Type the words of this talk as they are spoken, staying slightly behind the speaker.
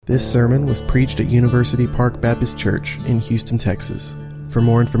This sermon was preached at University Park Baptist Church in Houston, Texas. For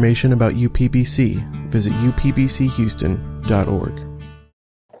more information about UPBC, visit upbchouston.org.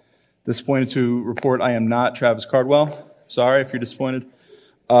 Disappointed to report I am not Travis Cardwell. Sorry if you're disappointed.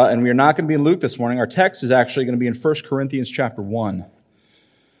 And we are not going to be in Luke this morning. Our text is actually going to be in 1 Corinthians chapter 1.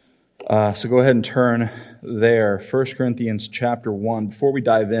 So go ahead and turn there. 1 Corinthians chapter 1. Before we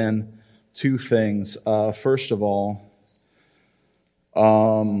dive in, two things. First of all,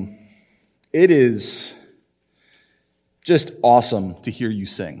 it is just awesome to hear you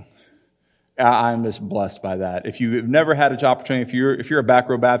sing. I'm just blessed by that. If you've never had an opportunity, if you're a back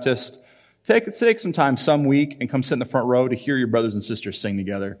row Baptist, take some time some week and come sit in the front row to hear your brothers and sisters sing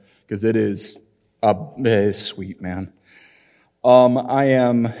together, because it is sweet, man. I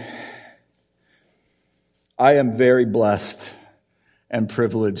am very blessed and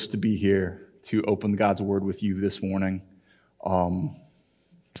privileged to be here to open God's Word with you this morning.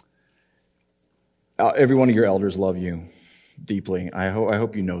 Every one of your elders love you deeply. I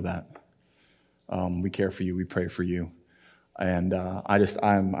hope you know that. We care for you. We pray for you. And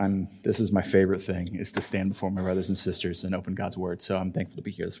this is my favorite thing, is to stand before my brothers and sisters and open God's Word. So I'm thankful to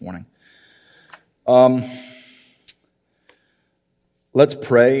be here this morning. Let's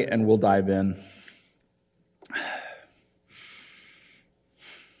pray and we'll dive in.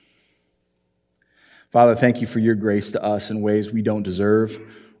 Father, thank you for your grace to us in ways we don't deserve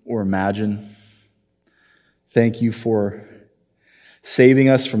or imagine. Thank you for saving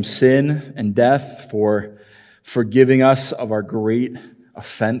us from sin and death, for forgiving us of our great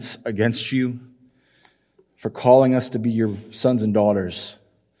offense against you, for calling us to be your sons and daughters,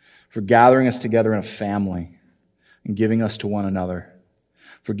 for gathering us together in a family and giving us to one another,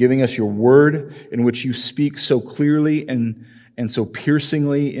 for giving us your word in which you speak so clearly and so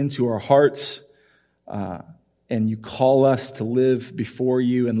piercingly into our hearts, and you call us to live before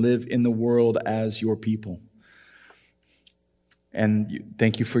you and live in the world as your people. And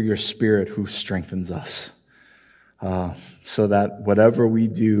thank you for your Spirit who strengthens us, so that whatever we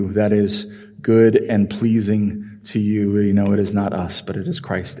do that is good and pleasing to you, we know it is not us, but it is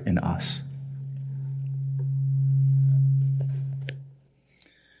Christ in us.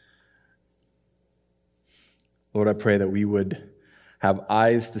 Lord, I pray that we would have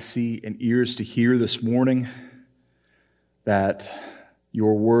eyes to see and ears to hear this morning, that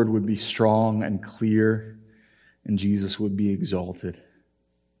your word would be strong and clear, and Jesus would be exalted.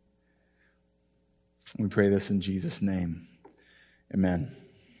 We pray this in Jesus' name. Amen.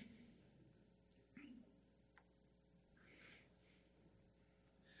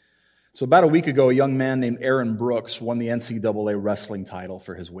 So about a week ago, a young man named Aaron Brooks won the NCAA wrestling title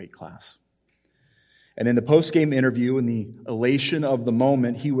for his weight class. And in the post-game interview, in the elation of the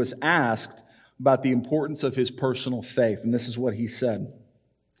moment, he was asked about the importance of his personal faith. And this is what he said.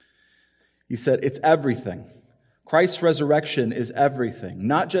 He said, "It's everything. Christ's resurrection is everything.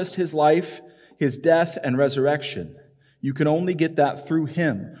 Not just his life, his death, and resurrection. You can only get that through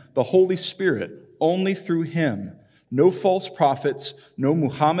him, the Holy Spirit, only through him. No false prophets, no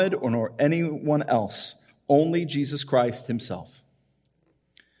Muhammad or anyone else, only Jesus Christ himself."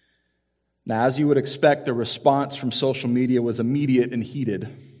 Now, as you would expect, the response from social media was immediate and heated.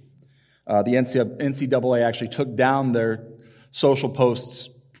 The NCAA actually took down their social posts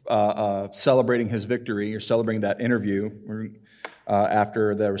celebrating his victory, or celebrating that interview,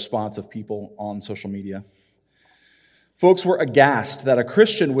 after the response of people on social media. Folks were aghast that a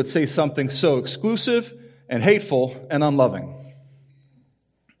Christian would say something so exclusive and hateful and unloving.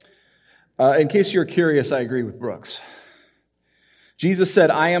 In case you're curious, I agree with Brooks. Jesus said,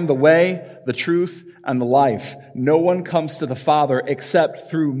 "I am the way, the truth, and the life. No one comes to the Father except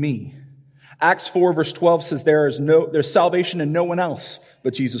through me." Acts 4 verse 12 says, there's salvation in no one else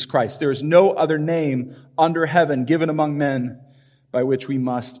but Jesus Christ. There is no other name under heaven given among men by which we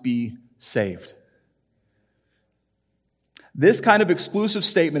must be saved. This kind of exclusive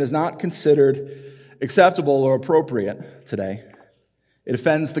statement is not considered acceptable or appropriate today. It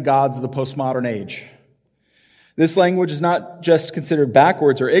offends the gods of the postmodern age. This language is not just considered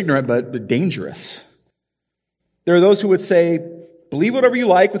backwards or ignorant, but dangerous. There are those who would say, believe whatever you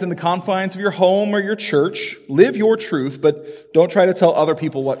like within the confines of your home or your church. Live your truth, but don't try to tell other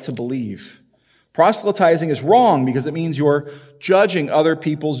people what to believe. Proselytizing is wrong because it means you're judging other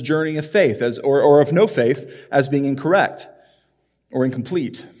people's journey of faith or of no faith as being incorrect or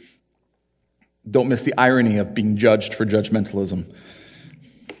incomplete. Don't miss the irony of being judged for judgmentalism.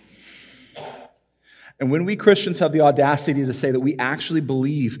 And when we Christians have the audacity to say that we actually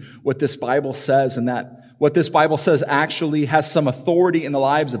believe what this Bible says, and that what this Bible says actually has some authority in the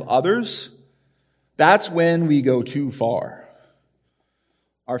lives of others, that's when we go too far.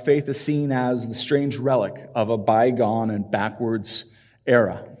 Our faith is seen as the strange relic of a bygone and backwards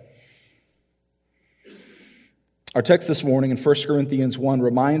era. Our text this morning in 1 Corinthians 1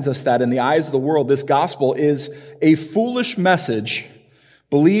 reminds us that in the eyes of the world, this gospel is a foolish message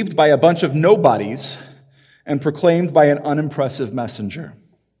believed by a bunch of nobodies and proclaimed by an unimpressive messenger.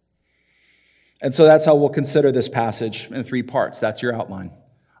 And so that's how we'll consider this passage in 3 parts. That's your outline.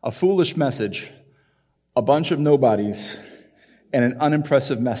 A foolish message, a bunch of nobodies, and an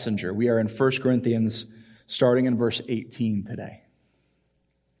unimpressive messenger. We are in 1 Corinthians, starting in verse 18 today.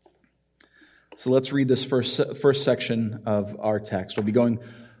 So let's read this first section of our text. We'll be going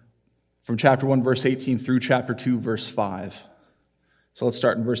from chapter 1, verse 18 through chapter 2, verse 5. So let's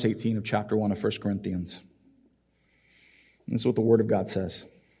start in verse 18 of chapter 1 of 1 Corinthians. This is what the Word of God says.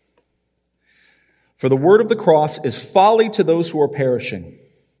 For the word of the cross is folly to those who are perishing,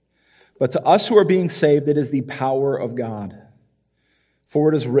 but to us who are being saved, it is the power of God.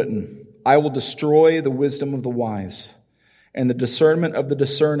 For it is written, I will destroy the wisdom of the wise, and the discernment of the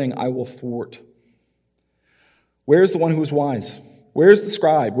discerning I will thwart. Where is the one who is wise? Where is the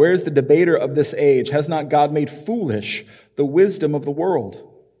scribe? Where is the debater of this age? Has not God made foolish the wisdom of the world?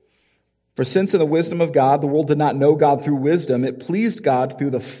 For since in the wisdom of God, the world did not know God through wisdom, it pleased God through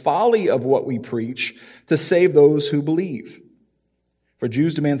the folly of what we preach to save those who believe. For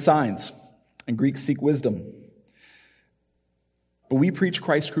Jews demand signs, and Greeks seek wisdom. But we preach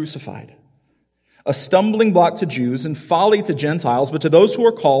Christ crucified, a stumbling block to Jews and folly to Gentiles, but to those who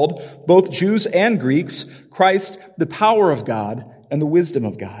are called, both Jews and Greeks, Christ, the power of God and the wisdom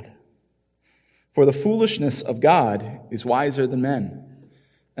of God. For the foolishness of God is wiser than men,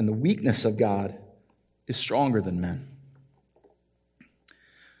 and the weakness of God is stronger than men.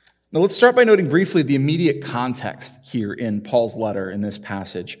 Now let's start by noting briefly the immediate context here in Paul's letter in this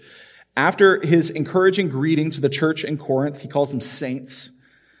passage. After his encouraging greeting to the church in Corinth, he calls them saints,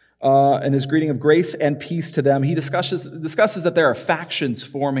 and his greeting of grace and peace to them, he discusses that there are factions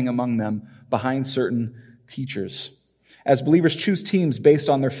forming among them behind certain teachers, as believers choose teams based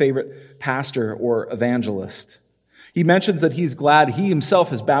on their favorite pastor or evangelist. He mentions that he's glad he himself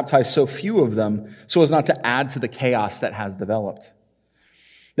has baptized so few of them so as not to add to the chaos that has developed.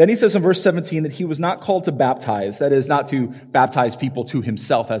 Then he says in verse 17 that he was not called to baptize, that is, not to baptize people to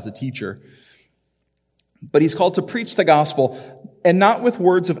himself as a teacher, but he's called to preach the gospel, and not with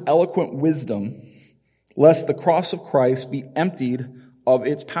words of eloquent wisdom, lest the cross of Christ be emptied of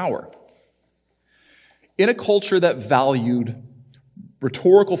its power. In a culture that valued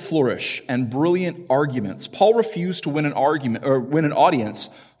rhetorical flourish and brilliant arguments, Paul refused to win an audience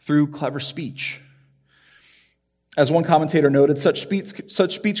through clever speech. As one commentator noted, such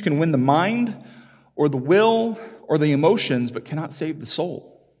speech can win the mind or the will or the emotions, but cannot save the soul.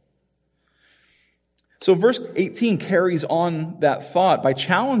 So verse 18 carries on that thought by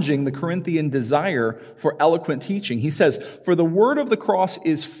challenging the Corinthian desire for eloquent teaching. He says, for the word of the cross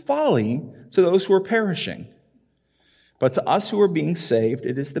is folly to those who are perishing, but to us who are being saved,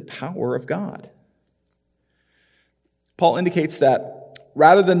 it is the power of God. Paul indicates that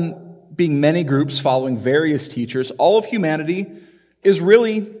rather than being many groups following various teachers, all of humanity is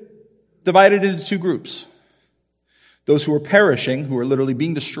really divided into 2 groups. Those who are perishing, who are literally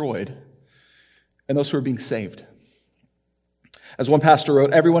being destroyed, and those who are being saved. As one pastor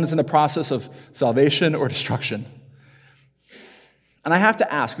wrote, everyone is in the process of salvation or destruction. And I have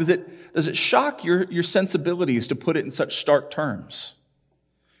to ask, does it shock your sensibilities to put it in such stark terms?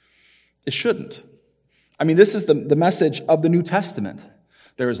 It shouldn't. I mean, this is the message of the New Testament.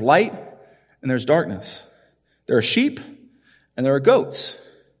 There is light and there's darkness. There are sheep and there are goats.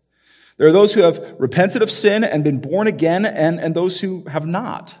 There are those who have repented of sin and been born again, and those who have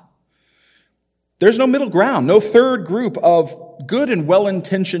not. There's no middle ground, no third group of good and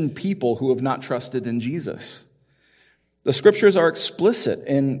well-intentioned people who have not trusted in Jesus. The scriptures are explicit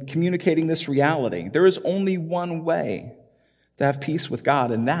in communicating this reality. There is only one way to have peace with God,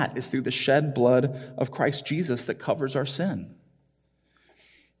 and that is through the shed blood of Christ Jesus that covers our sin.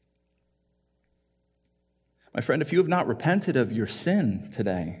 My friend, if you have not repented of your sin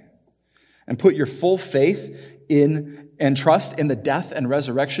today and put your full faith in and trust in the death and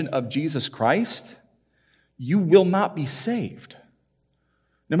resurrection of Jesus Christ, you will not be saved.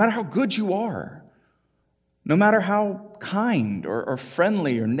 No matter how good you are, no matter how kind or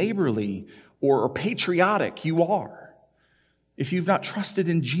friendly or neighborly or patriotic you are, if you've not trusted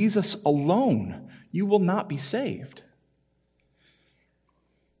in Jesus alone, you will not be saved.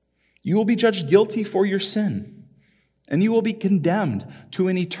 You will be judged guilty for your sin, and you will be condemned to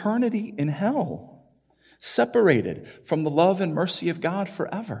an eternity in hell, separated from the love and mercy of God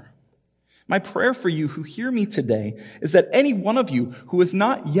forever. My prayer for you who hear me today is that any one of you who has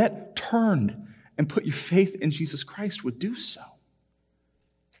not yet turned and put your faith in Jesus Christ would do so.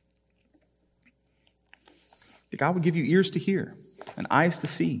 That God would give you ears to hear and eyes to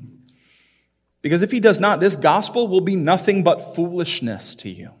see. Because if he does not, this gospel will be nothing but foolishness to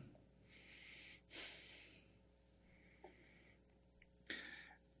you.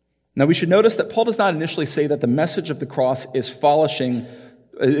 Now we should notice that Paul does not initially say that the message of the cross is folly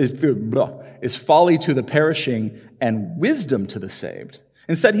to the perishing and wisdom to the saved.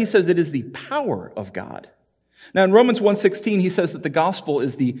 Instead, he says it is the power of God. Now in Romans 1:16, he says that the gospel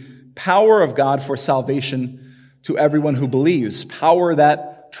is the power of God for salvation to everyone who believes. Power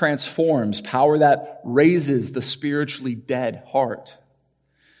that transforms, power that raises the spiritually dead heart.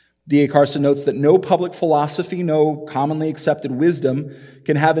 D.A. Carson notes that no public philosophy, no commonly accepted wisdom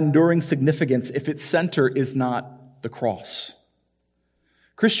can have enduring significance if its center is not the cross.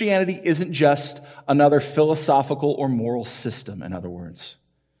 Christianity isn't just another philosophical or moral system, in other words.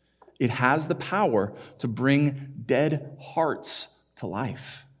 It has the power to bring dead hearts to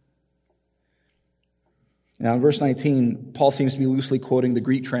life. Now, in verse 19, Paul seems to be loosely quoting the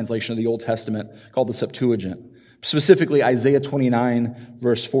Greek translation of the Old Testament called the Septuagint. Specifically, Isaiah 29,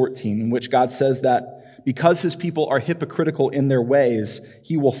 verse 14, in which God says that because his people are hypocritical in their ways,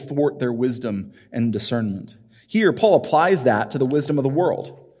 he will thwart their wisdom and discernment. Here, Paul applies that to the wisdom of the world.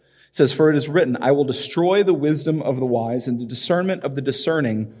 It says, "For it is written, I will destroy the wisdom of the wise, and the discernment of the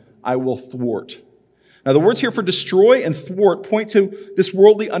discerning I will thwart." Now, the words here for destroy and thwart point to this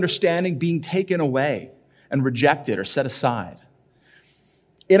worldly understanding being taken away and rejected or set aside.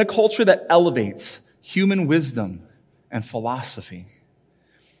 In a culture that elevates human wisdom and philosophy,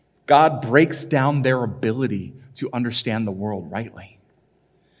 God breaks down their ability to understand the world rightly.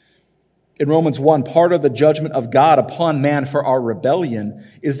 In Romans 1, part of the judgment of God upon man for our rebellion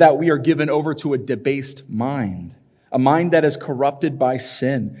is that we are given over to a debased mind, a mind that is corrupted by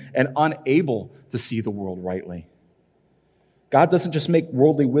sin and unable to see the world rightly. God doesn't just make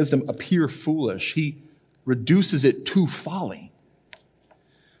worldly wisdom appear foolish, he reduces it to folly.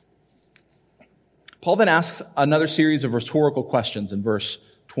 Paul then asks another series of rhetorical questions in verse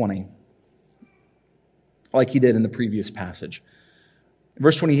 20, like he did in the previous passage. In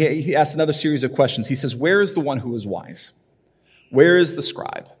verse 20, he asks another series of questions. He says, "Where is the one who is wise? Where is the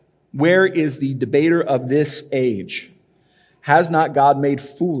scribe? Where is the debater of this age? Has not God made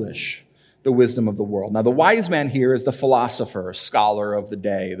foolish the wisdom of the world?" Now, the wise man here is the philosopher, scholar of the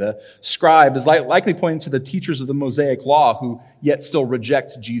day. The scribe is likely pointing to the teachers of the Mosaic law who yet still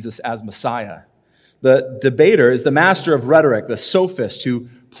reject Jesus as Messiah. The debater is the master of rhetoric, the sophist who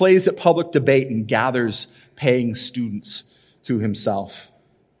plays at public debate and gathers paying students to himself.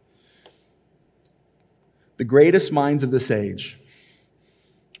 The greatest minds of this age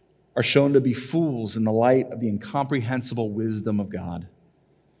are shown to be fools in the light of the incomprehensible wisdom of God.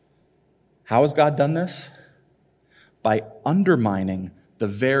 How has God done this? By undermining the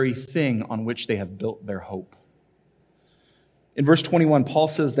very thing on which they have built their hope. In verse 21, Paul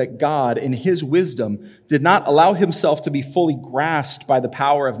says that God, in his wisdom, did not allow himself to be fully grasped by the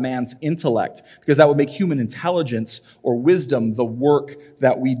power of man's intellect, because that would make human intelligence or wisdom the work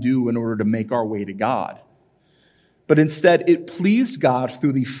that we do in order to make our way to God. But instead, it pleased God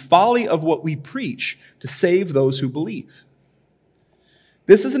through the folly of what we preach to save those who believe.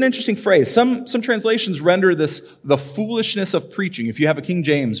 This is an interesting phrase. Some translations render this the foolishness of preaching. If you have a King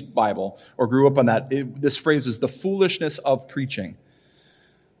James Bible or grew up on that, this phrase is the foolishness of preaching.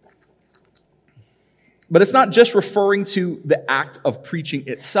 But it's not just referring to the act of preaching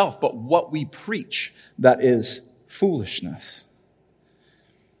itself, but what we preach that is foolishness.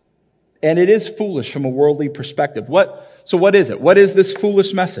 And it is foolish from a worldly perspective. So what is it? What is this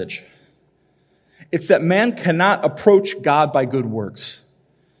foolish message? It's that man cannot approach God by good works,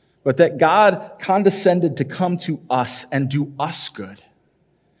 but that God condescended to come to us and do us good.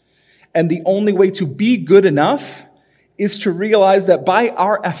 And the only way to be good enough is to realize that by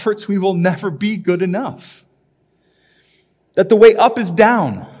our efforts, we will never be good enough. That the way up is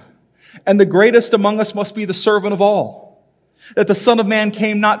down, and the greatest among us must be the servant of all. That the Son of Man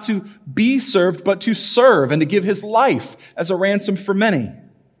came not to be served, but to serve and to give his life as a ransom for many.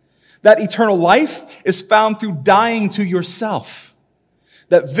 That eternal life is found through dying to yourself.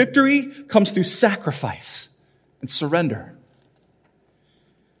 That victory comes through sacrifice and surrender.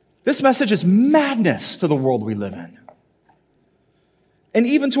 This message is madness to the world we live in. And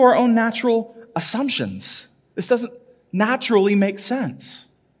even to our own natural assumptions. This doesn't naturally make sense.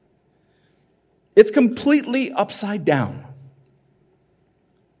 It's completely upside down.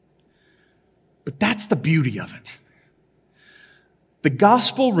 But that's the beauty of it. The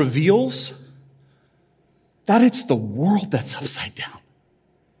gospel reveals that it's the world that's upside down.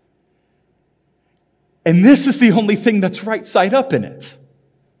 And this is the only thing that's right side up in it.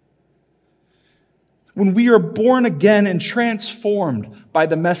 When we are born again and transformed by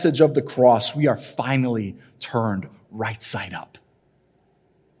the message of the cross, we are finally turned right side up.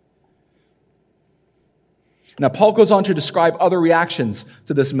 Now, Paul goes on to describe other reactions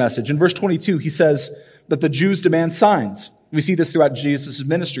to this message. In verse 22, he says that the Jews demand signs. We see this throughout Jesus'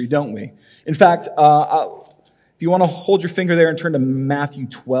 ministry, don't we? In fact, if you want to hold your finger there and turn to Matthew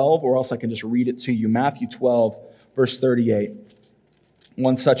 12, or else I can just read it to you. Matthew 12, verse 38.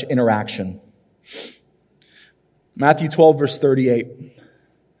 One such interaction. Matthew 12, verse 38.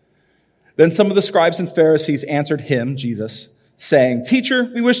 Then some of the scribes and Pharisees answered him, Jesus, saying, "Teacher,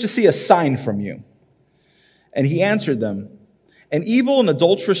 we wish to see a sign from you." And he answered them, "An evil and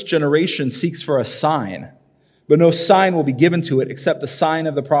adulterous generation seeks for a sign, but no sign will be given to it except the sign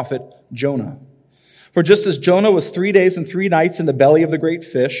of the prophet Jonah. For just as Jonah was 3 days and 3 nights in the belly of the great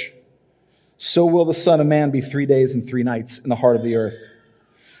fish, so will the Son of Man be 3 days and 3 nights in the heart of the earth.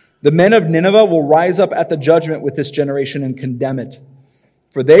 The men of Nineveh will rise up at the judgment with this generation and condemn it.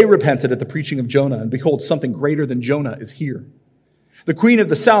 For they repented at the preaching of Jonah, and behold, something greater than Jonah is here. The queen of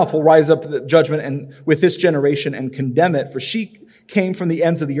the south will rise up at the judgment and with this generation and condemn it, for she came from the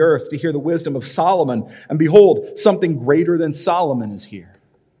ends of the earth to hear the wisdom of Solomon, and behold, something greater than Solomon is here."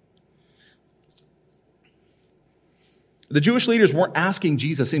 The Jewish leaders weren't asking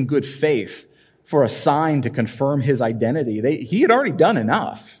Jesus in good faith for a sign to confirm his identity. He had already done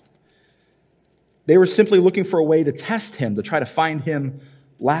enough. They were simply looking for a way to test him, to try to find him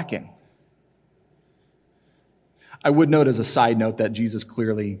lacking. I would note as a side note that Jesus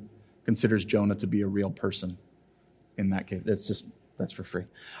clearly considers Jonah to be a real person in that case. That's for free.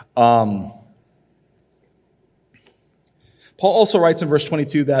 Paul also writes in verse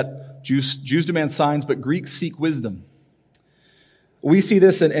 22 that Jews demand signs, but Greeks seek wisdom. We see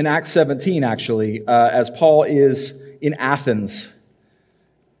this in Acts 17, actually, as Paul is in Athens,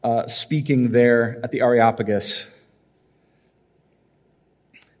 speaking there at the Areopagus.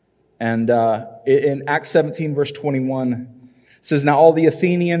 And in Acts 17, verse 21, it says, "Now all the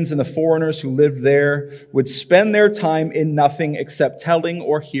Athenians and the foreigners who lived there would spend their time in nothing except telling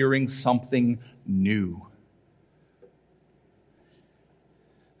or hearing something new."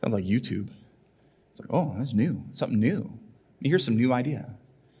 Sounds like YouTube. It's like, oh, that's new. Something new. You hear some new idea.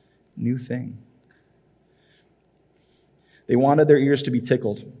 New thing. They wanted their ears to be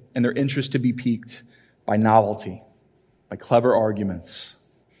tickled and their interest to be piqued by novelty, by clever arguments,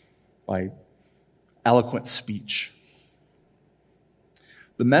 by eloquent speech.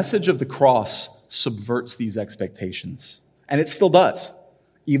 The message of the cross subverts these expectations, and it still does.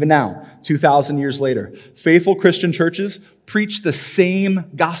 Even now, 2,000 years later, faithful Christian churches preach the same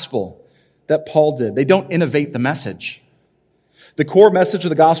gospel that Paul did. They don't innovate the message. The core message of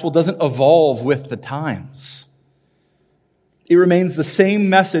the gospel doesn't evolve with the times. It remains the same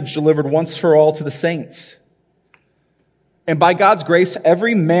message delivered once for all to the saints. And by God's grace,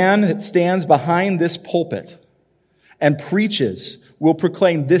 every man that stands behind this pulpit and preaches will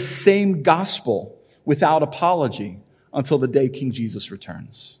proclaim this same gospel without apology until the day King Jesus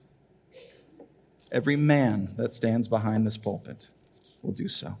returns. Every man that stands behind this pulpit will do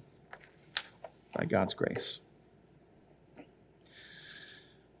so by God's grace.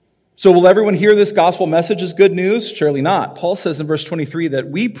 So will everyone hear this gospel message as good news? Surely not. Paul says in verse 23 that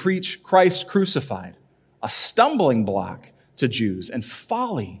we preach Christ crucified, a stumbling block to Jews and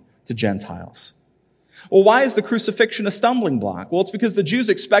folly to Gentiles. Well, why is the crucifixion a stumbling block? Well, it's because the Jews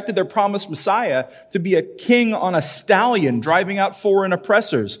expected their promised Messiah to be a king on a stallion, driving out foreign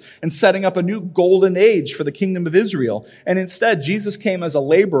oppressors and setting up a new golden age for the kingdom of Israel. And instead, Jesus came as a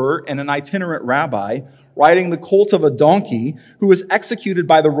laborer and an itinerant rabbi, riding the colt of a donkey, who was executed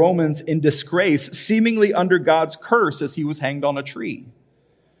by the Romans in disgrace, seemingly under God's curse as he was hanged on a tree.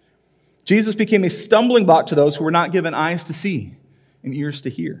 Jesus became a stumbling block to those who were not given eyes to see and ears to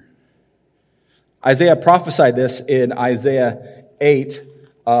hear. Isaiah prophesied this in Isaiah 8,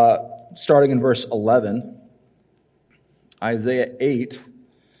 starting in verse 11. Isaiah 8,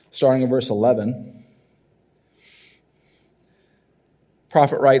 starting in verse 11.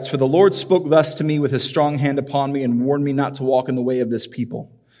 Prophet writes, "For the Lord spoke thus to me with his strong hand upon me and warned me not to walk in the way of this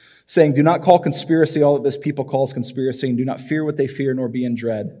people, saying, do not call conspiracy all that this people calls conspiracy, and do not fear what they fear, nor be in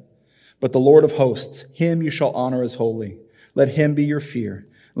dread. But the Lord of hosts, him you shall honor as holy. Let him be your fear,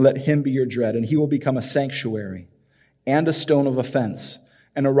 and let him be your dread, and he will become a sanctuary and a stone of offense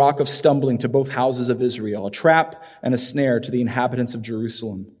and a rock of stumbling to both houses of Israel, a trap and a snare to the inhabitants of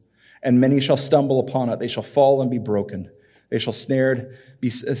Jerusalem. And many shall stumble upon it, they shall fall and be broken. They shall be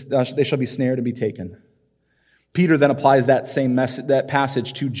snared and be taken. Peter then applies that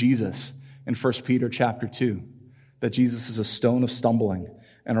passage to Jesus in 1 Peter chapter 2, that Jesus is a stone of stumbling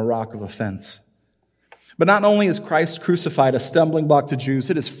and a rock of offense. But not only is Christ crucified a stumbling block to Jews,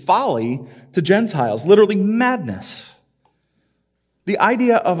 it is folly to Gentiles, literally madness. The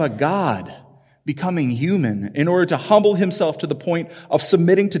idea of a God becoming human in order to humble himself to the point of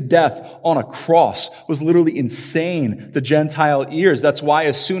submitting to death on a cross was literally insane to Gentile ears. That's why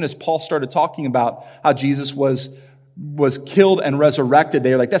as soon as Paul started talking about how Jesus was killed and resurrected,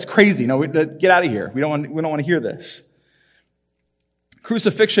 they were like, that's crazy. No, get out of here. We don't want to hear this.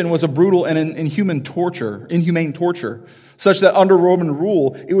 Crucifixion was a brutal and inhumane torture, such that under Roman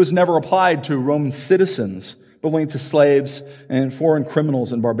rule, it was never applied to Roman citizens belonging to slaves and foreign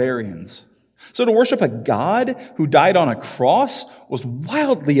criminals and barbarians. So to worship a God who died on a cross was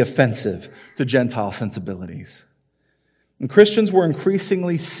wildly offensive to Gentile sensibilities. And Christians were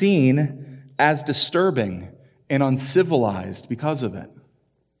increasingly seen as disturbing and uncivilized because of it.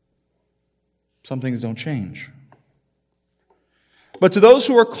 Some things don't change. But to those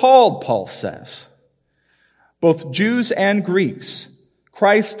who are called, Paul says, both Jews and Greeks,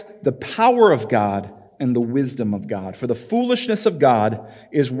 Christ, the power of God, and the wisdom of God. For the foolishness of God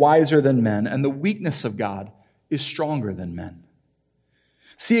is wiser than men, and the weakness of God is stronger than men.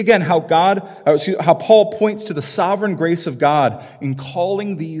 See again how Paul points to the sovereign grace of God in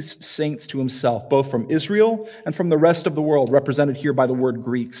calling these saints to himself, both from Israel and from the rest of the world, represented here by the word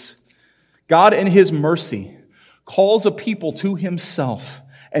Greeks. God in his mercy calls a people to himself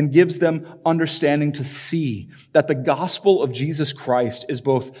and gives them understanding to see that the gospel of Jesus Christ is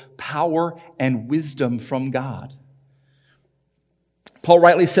both power and wisdom from God. Paul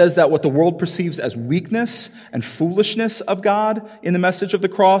rightly says that what the world perceives as weakness and foolishness of God in the message of the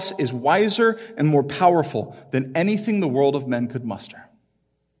cross is wiser and more powerful than anything the world of men could muster.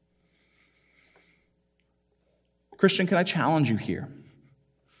 Christian, can I challenge you here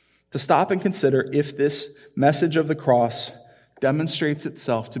to stop and consider if this message of the cross demonstrates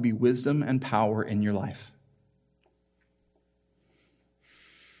itself to be wisdom and power in your life?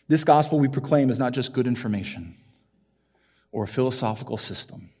 This gospel we proclaim is not just good information or a philosophical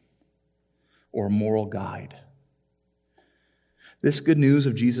system or a moral guide. This good news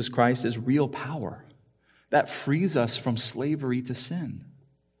of Jesus Christ is real power that frees us from slavery to sin.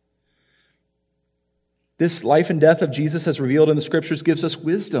 This life and death of Jesus as revealed in the Scriptures gives us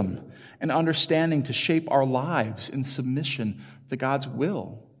wisdom and understanding to shape our lives in submission to God's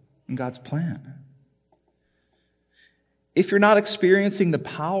will and God's plan. If you're not experiencing the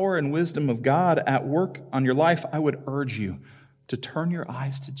power and wisdom of God at work on your life, I would urge you to turn your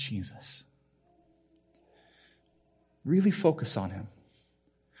eyes to Jesus. Really focus on him.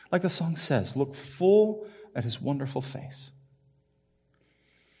 Like the song says, look full at his wonderful face.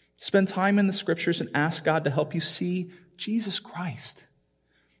 Spend time in the Scriptures and ask God to help you see Jesus Christ,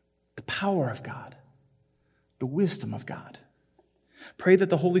 the power of God, the wisdom of God. Pray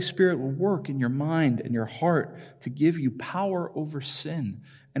that the Holy Spirit will work in your mind and your heart to give you power over sin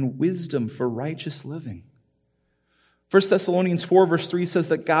and wisdom for righteous living. 1 Thessalonians 4 verse 3 says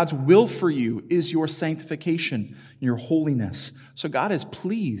that God's will for you is your sanctification and your holiness. So God is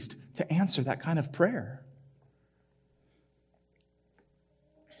pleased to answer that kind of prayer.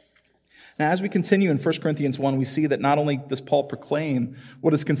 Now, as we continue in 1 Corinthians 1, we see that not only does Paul proclaim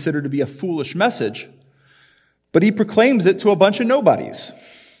what is considered to be a foolish message, but he proclaims it to a bunch of nobodies.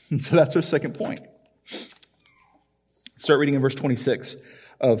 And so that's our second point. Start reading in verse 26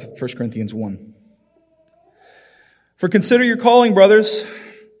 of 1 Corinthians 1. For consider your calling, brothers.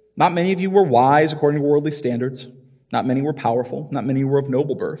 Not many of you were wise according to worldly standards. Not many were powerful. Not many were of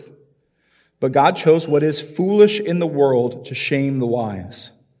noble birth. But God chose what is foolish in the world to shame the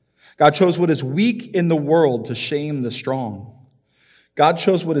wise. God chose what is weak in the world to shame the strong. God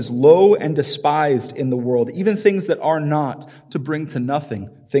chose what is low and despised in the world, even things that are not, to bring to nothing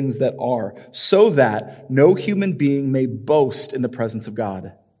things that are, so that no human being may boast in the presence of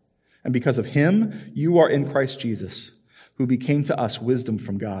God. And because of him, you are in Christ Jesus, who became to us wisdom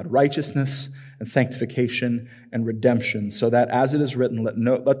from God, righteousness and sanctification and redemption, so that, as it is written,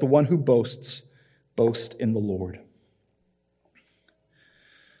 let the one who boasts boast in the Lord.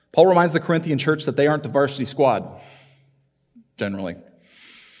 Paul reminds the Corinthian church that they aren't the varsity squad, generally,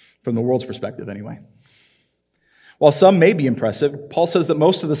 from the world's perspective anyway. While some may be impressive, Paul says that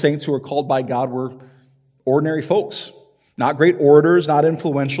most of the saints who were called by God were ordinary folks, not great orators, not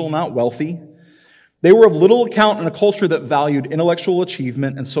influential, not wealthy. They were of little account in a culture that valued intellectual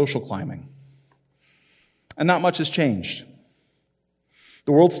achievement and social climbing. And not much has changed.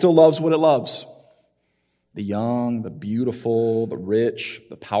 The world still loves what it loves. The young, the beautiful, the rich,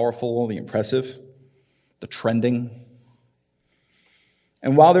 the powerful, the impressive, the trending.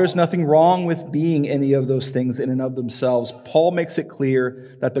 And while there's nothing wrong with being any of those things in and of themselves, Paul makes it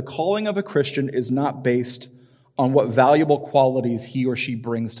clear that the calling of a Christian is not based on what valuable qualities he or she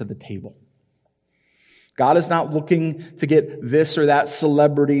brings to the table. God is not looking to get this or that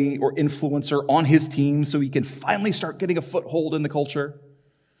celebrity or influencer on his team so he can finally start getting a foothold in the culture.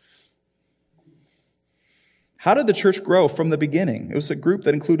 How did the church grow from the beginning? It was a group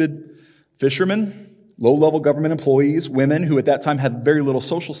that included fishermen, low-level government employees, women who at that time had very little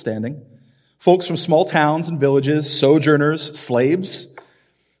social standing, folks from small towns and villages, sojourners, slaves.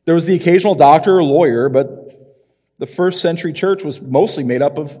 There was the occasional doctor or lawyer, but the first century church was mostly made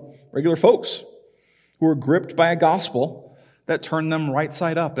up of regular folks who were gripped by a gospel that turned them right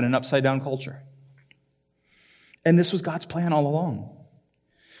side up in an upside-down culture. And this was God's plan all along,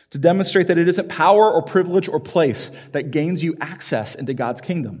 to demonstrate that it isn't power or privilege or place that gains you access into God's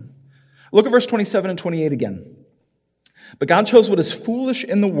kingdom. Look at verse 27 and 28 again. But God chose what is foolish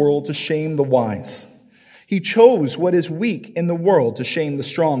in the world to shame the wise. He chose what is weak in the world to shame the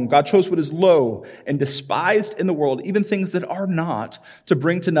strong. God chose what is low and despised in the world, even things that are not, to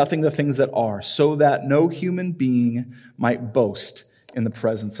bring to nothing the things that are, so that no human being might boast in the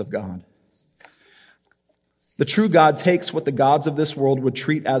presence of God. The true God takes what the gods of this world would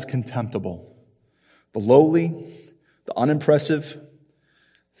treat as contemptible, the lowly, the unimpressive,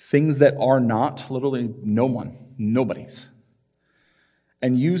 things that are not, literally nobody's,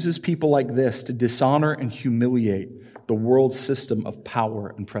 and uses people like this to dishonor and humiliate the world's system of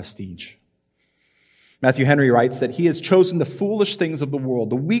power and prestige. Matthew Henry writes that he has chosen the foolish things of the world,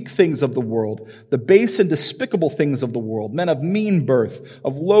 the weak things of the world, the base and despicable things of the world, men of mean birth,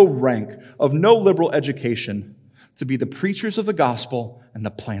 of low rank, of no liberal education, to be the preachers of the gospel and the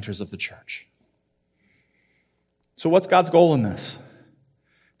planters of the church. So what's God's goal in this?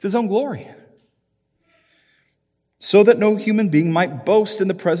 It's his own glory, so that no human being might boast in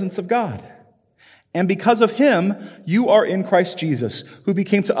the presence of God. And because of him, you are in Christ Jesus, who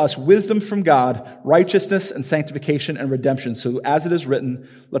became to us wisdom from God, righteousness and sanctification and redemption. So as it is written,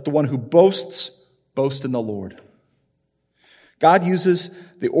 let the one who boasts, boast in the Lord. God uses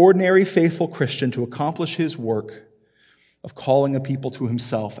the ordinary faithful Christian to accomplish his work of calling a people to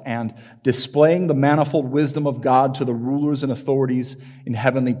himself and displaying the manifold wisdom of God to the rulers and authorities in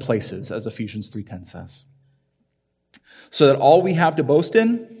heavenly places, as Ephesians 3:10 says. So that all we have to boast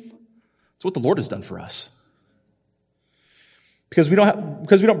in is what the Lord has done for us. Because we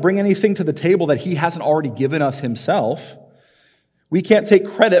don't bring anything to the table that he hasn't already given us himself, we can't take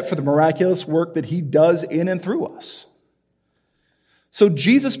credit for the miraculous work that he does in and through us. So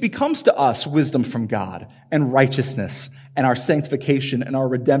Jesus becomes to us wisdom from God and righteousness and our sanctification and our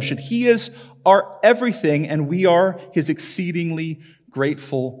redemption. He is our everything, and we are his exceedingly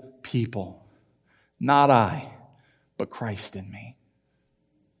grateful people. Not I, but Christ in me.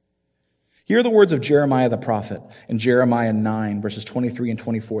 Hear the words of Jeremiah the prophet in Jeremiah 9, verses 23 and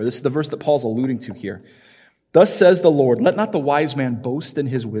 24. This is the verse that Paul's alluding to here. Thus says the Lord, let not the wise man boast in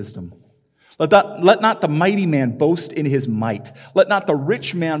his wisdom. Let not the mighty man boast in his might. Let not the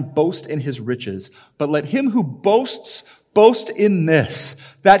rich man boast in his riches. But let him who boasts, boast in this,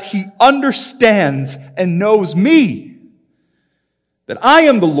 that he understands and knows me, that I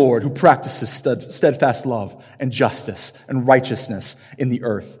am the Lord who practices steadfast love and justice and righteousness in the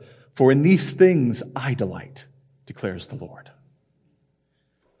earth. For in these things I delight, declares the Lord.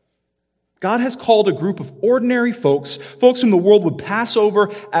 God has called a group of ordinary folks whom the world would pass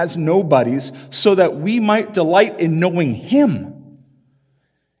over as nobodies, so that we might delight in knowing him,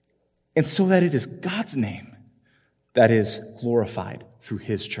 and so that it is God's name that is glorified through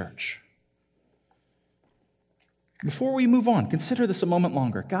his church. Before we move on, consider this a moment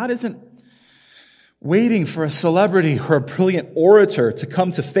longer. God isn't waiting for a celebrity or a brilliant orator to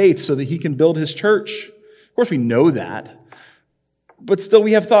come to faith so that he can build his church. Of course, we know that. But still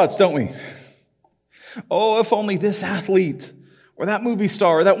we have thoughts, don't we? Oh, if only this athlete or that movie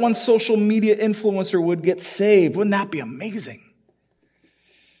star or that one social media influencer would get saved. Wouldn't that be amazing?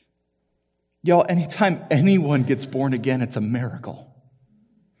 Y'all, anytime anyone gets born again, it's a miracle.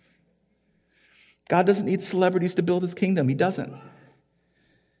 God doesn't need celebrities to build his kingdom. He doesn't.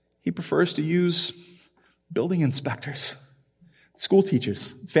 He prefers to use building inspectors, school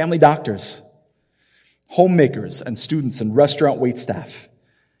teachers, family doctors, homemakers and students and restaurant waitstaff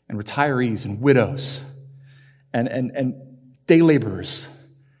and retirees and widows and day laborers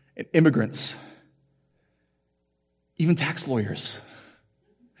and immigrants, even tax lawyers.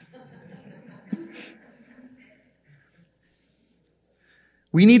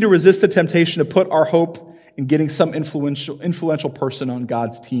 We need to resist the temptation to put our hope and getting some influential person on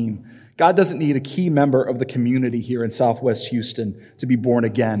God's team. God doesn't need a key member of the community here in Southwest Houston to be born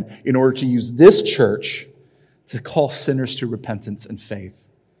again in order to use this church to call sinners to repentance and faith.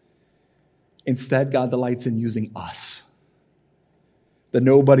 Instead, God delights in using us, the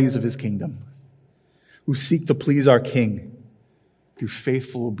nobodies of his kingdom, who seek to please our King through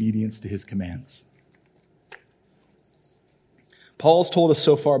faithful obedience to his commands. Paul's told us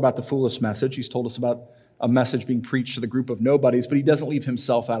so far about the foolish message. He's told us about a message being preached to the group of nobodies, but he doesn't leave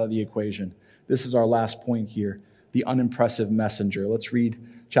himself out of the equation. This is our last point here, the unimpressive messenger. Let's read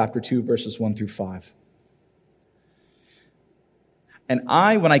chapter 2, verses 1 through 5. And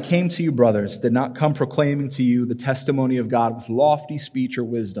I, when I came to you, brothers, did not come proclaiming to you the testimony of God with lofty speech or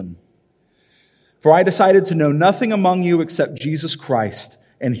wisdom. For I decided to know nothing among you except Jesus Christ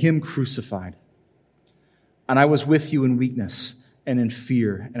and him crucified. And I was with you in weakness and in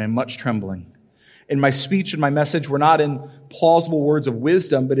fear and in much trembling. In my speech and my message were not in plausible words of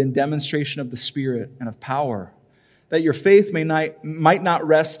wisdom, but in demonstration of the Spirit and of power, that your faith might not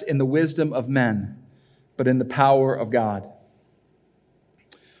rest in the wisdom of men, but in the power of God.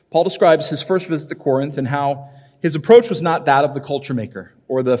 Paul describes his first visit to Corinth and how his approach was not that of the culture maker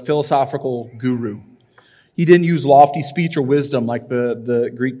or the philosophical guru. He didn't use lofty speech or wisdom like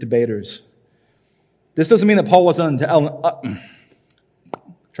the Greek debaters. This doesn't mean that Paul was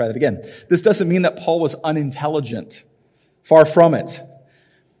This doesn't mean that Paul was unintelligent. Far from it.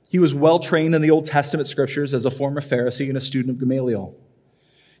 He was well trained in the Old Testament scriptures as a former Pharisee and a student of Gamaliel.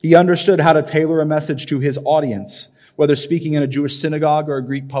 He understood how to tailor a message to his audience, whether speaking in a Jewish synagogue or a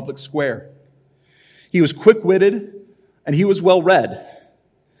Greek public square. He was quick-witted and he was well-read.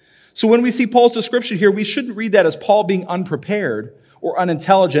 So when we see Paul's description here, we shouldn't read that as Paul being unprepared or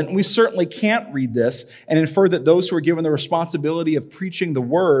unintelligent. And we certainly can't read this and infer that those who are given the responsibility of preaching the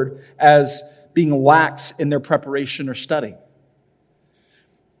word as being lax in their preparation or study.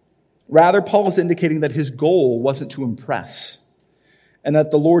 Rather, Paul is indicating that his goal wasn't to impress, and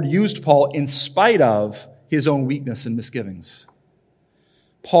that the Lord used Paul in spite of his own weakness and misgivings.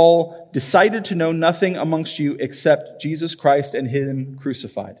 Paul decided to know nothing amongst you except Jesus Christ and him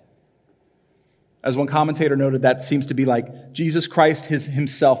crucified. As one commentator noted, that seems to be like Jesus Christ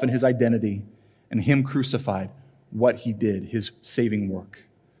himself and his identity, and him crucified, what he did, his saving work.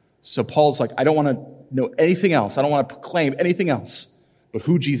 So Paul's like, I don't want to know anything else. I don't want to proclaim anything else but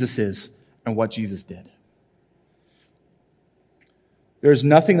who Jesus is and what Jesus did. There's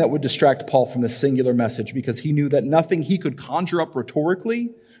nothing that would distract Paul from this singular message because he knew that nothing he could conjure up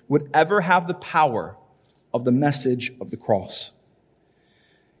rhetorically would ever have the power of the message of the cross.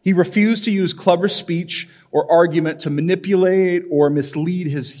 He refused to use clever speech or argument to manipulate or mislead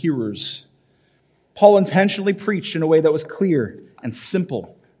his hearers. Paul intentionally preached in a way that was clear and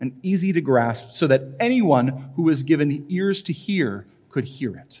simple and easy to grasp so that anyone who was given ears to hear could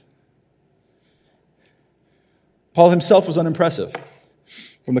hear it. Paul himself was unimpressive.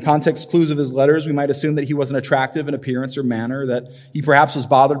 From the context clues of his letters, we might assume that he wasn't attractive in appearance or manner, that he perhaps was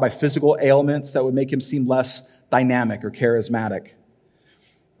bothered by physical ailments that would make him seem less dynamic or charismatic.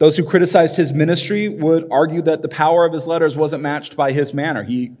 Those who criticized his ministry would argue that the power of his letters wasn't matched by his manner.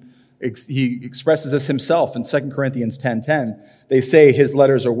 He expresses this himself in 2 Corinthians 10:10. They say his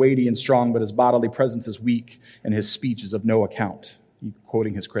letters are weighty and strong, but his bodily presence is weak and his speech is of no account. He's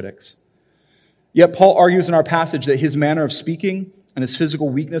quoting his critics. Yet Paul argues in our passage that his manner of speaking and his physical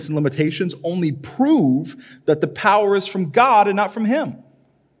weakness and limitations only prove that the power is from God and not from him.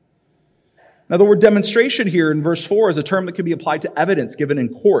 Now, the word demonstration here in verse 4 is a term that can be applied to evidence given in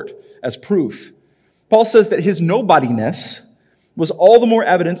court as proof. Paul says that his nobodiness was all the more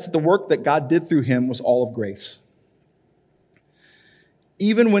evidence that the work that God did through him was all of grace.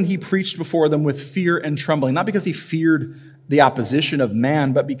 Even when he preached before them with fear and trembling, not because he feared the opposition of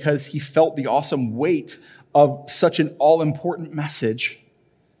man, but because he felt the awesome weight of such an all-important message,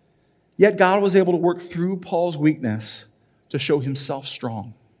 yet God was able to work through Paul's weakness to show himself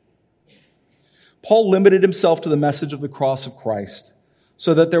strong. Paul limited himself to the message of the cross of Christ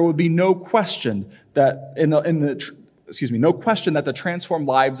so that there would be no question that no question that the transformed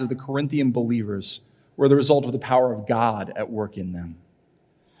lives of the Corinthian believers were the result of the power of God at work in them.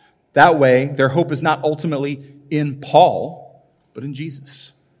 That way, their hope is not ultimately in Paul, but in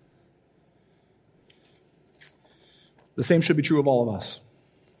Jesus. The same should be true of all of us.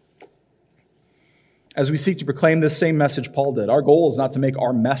 As we seek to proclaim this same message Paul did, our goal is not to make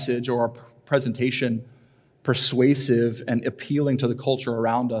our message or our presentation persuasive and appealing to the culture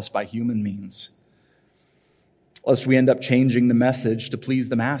around us by human means, lest we end up changing the message to please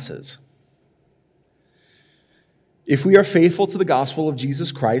the masses. If we are faithful to the gospel of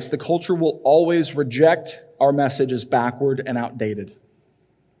Jesus Christ, the culture will always reject our message as backward and outdated.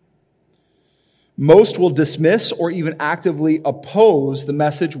 Most will dismiss or even actively oppose the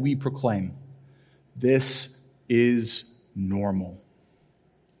message we proclaim. This is normal.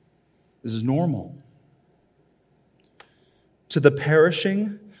 This is normal. To the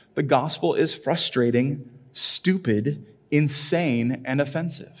perishing, the gospel is frustrating, stupid, insane, and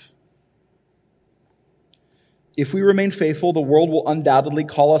offensive. If we remain faithful, the world will undoubtedly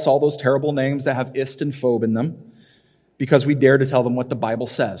call us all those terrible names that have ist and phobe in them because we dare to tell them what the Bible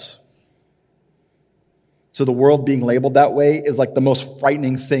says. So the world being labeled that way is like the most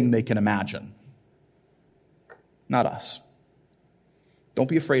frightening thing they can imagine. Not us. Don't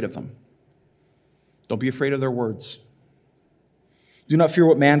be afraid of them. Don't be afraid of their words. Do not fear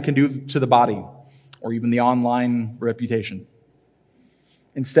what man can do to the body or even the online reputation.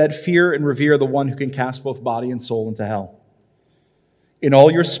 Instead, fear and revere the one who can cast both body and soul into hell. In all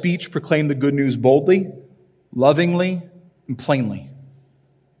your speech, proclaim the good news boldly, lovingly, and plainly.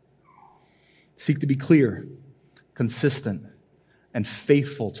 Seek to be clear, consistent, and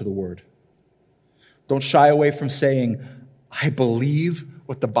faithful to the word. Don't shy away from saying, I believe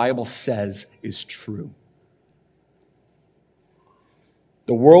what the Bible says is true.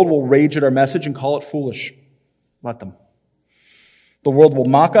 The world will rage at our message and call it foolish. Let them. The world will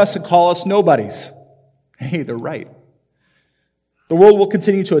mock us and call us nobodies. Hey, they're right. The world will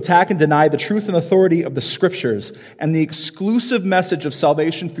continue to attack and deny the truth and authority of the Scriptures and the exclusive message of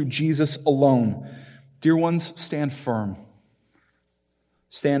salvation through Jesus alone. Dear ones, stand firm.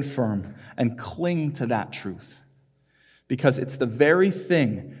 Stand firm and cling to that truth, because it's the very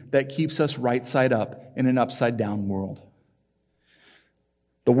thing that keeps us right side up in an upside down world.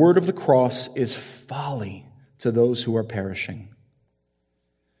 The word of the cross is folly to those who are perishing.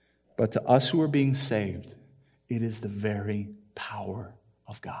 But to us who are being saved, it is the very power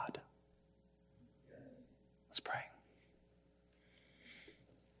of God. Let's pray.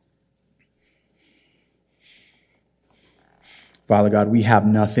 Father God, we have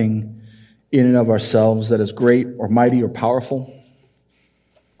nothing in and of ourselves that is great or mighty or powerful.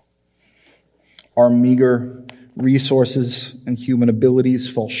 Our meager resources and human abilities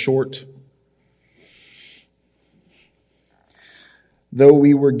fall short. Though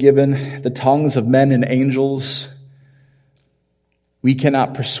we were given the tongues of men and angels, we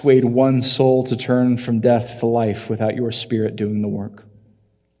cannot persuade one soul to turn from death to life without your Spirit doing the work.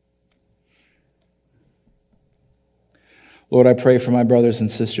 Lord, I pray for my brothers and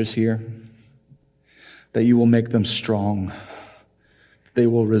sisters here that you will make them strong, that they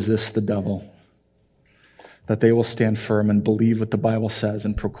will resist the devil, that they will stand firm and believe what the Bible says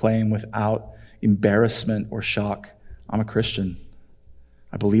and proclaim without embarrassment or shock, I'm a Christian.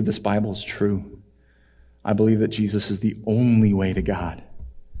 I believe this Bible is true. I believe that Jesus is the only way to God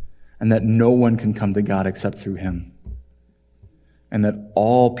and that no one can come to God except through him, and that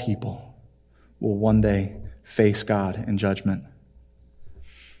all people will one day face God in judgment,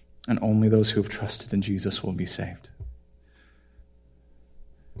 and only those who have trusted in Jesus will be saved.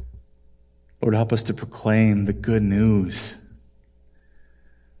 Lord, help us to proclaim the good news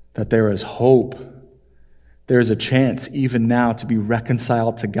that there is hope. There is a chance even now to be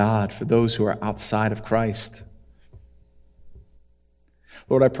reconciled to God for those who are outside of Christ.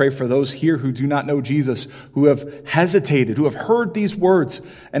 Lord, I pray for those here who do not know Jesus, who have hesitated, who have heard these words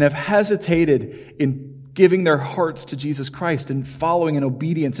and have hesitated in giving their hearts to Jesus Christ and following in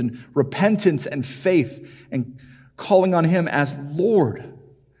obedience and repentance and faith and calling on him as Lord.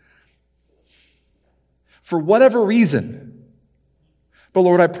 For whatever reason. But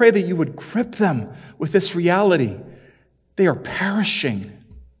Lord, I pray that you would grip them with this reality. They are perishing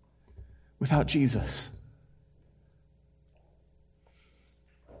without Jesus.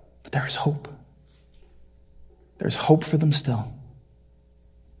 But there is hope. There's hope for them still.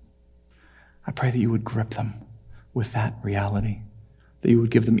 I pray that you would grip them with that reality, that you would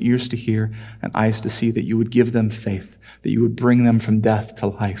give them ears to hear and eyes to see, that you would give them faith, that you would bring them from death to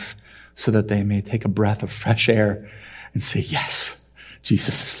life so that they may take a breath of fresh air and say, yes,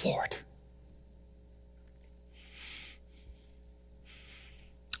 Jesus is Lord.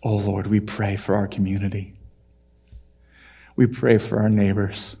 Oh Lord, we pray for our community. We pray for our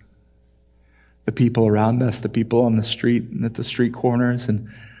neighbors, the people around us, the people on the street and at the street corners, and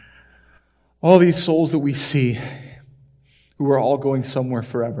all these souls that we see who are all going somewhere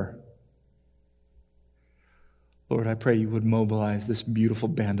forever. Lord, I pray you would mobilize this beautiful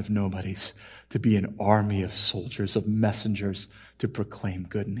band of nobodies to be an army of soldiers, of messengers to proclaim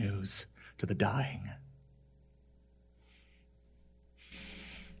good news to the dying.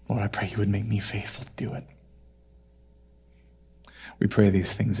 Lord, I pray you would make me faithful to do it. We pray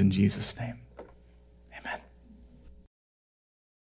these things in Jesus' name.